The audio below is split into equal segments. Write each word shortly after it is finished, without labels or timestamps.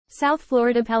South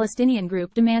Florida Palestinian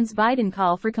group demands Biden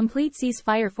call for complete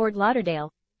ceasefire. Fort Lauderdale.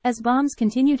 As bombs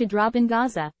continue to drop in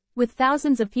Gaza, with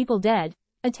thousands of people dead,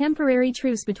 a temporary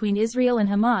truce between Israel and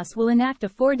Hamas will enact a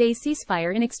 4-day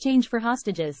ceasefire in exchange for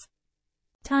hostages.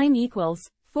 Time equals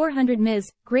 400 ms,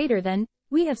 greater than,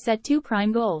 we have set 2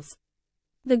 prime goals.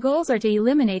 The goals are to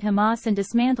eliminate Hamas and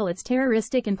dismantle its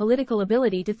terroristic and political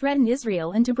ability to threaten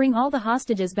Israel and to bring all the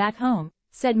hostages back home,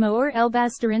 said Maor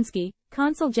Elbaz Starinsky,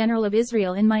 Consul General of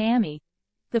Israel in Miami.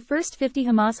 The first 50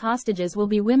 Hamas hostages will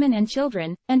be women and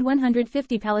children, and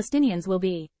 150 Palestinians will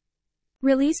be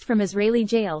released from Israeli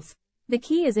jails. The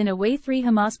key is in a way 3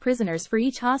 Hamas prisoners for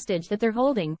each hostage that they're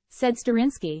holding, said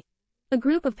Starinsky. A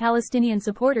group of Palestinian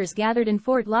supporters gathered in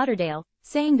Fort Lauderdale,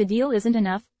 saying the deal isn't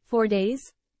enough, 4 days?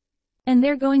 And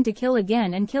they're going to kill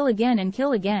again and kill again and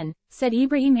kill again, said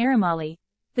Ibrahim Eremali.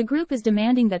 The group is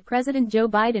demanding that President Joe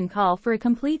Biden call for a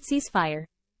complete ceasefire.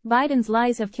 Biden's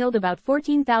lies have killed about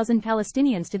 14,000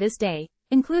 Palestinians to this day,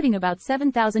 including about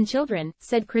 7,000 children,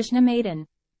 said Krishna Madan.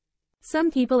 Some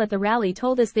people at the rally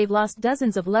told us they've lost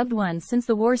dozens of loved ones since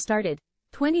the war started.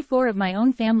 24 of my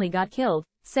own family got killed,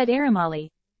 said Eremali.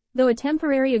 Though a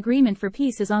temporary agreement for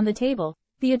peace is on the table,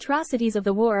 the atrocities of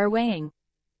the war are weighing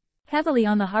heavily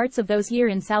on the hearts of those here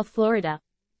in South Florida.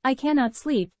 I cannot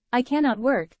sleep, I cannot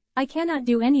work, I cannot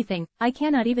do anything, I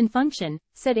cannot even function,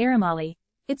 said Eremali.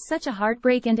 It's such a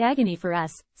heartbreak and agony for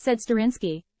us, said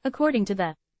Starinsky. According to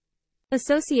the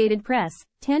Associated Press,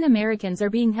 10 Americans are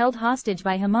being held hostage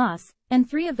by Hamas, and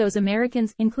 3 of those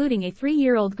Americans, including a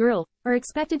 3-year-old girl, are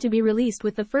expected to be released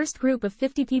with the first group of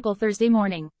 50 people Thursday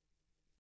morning.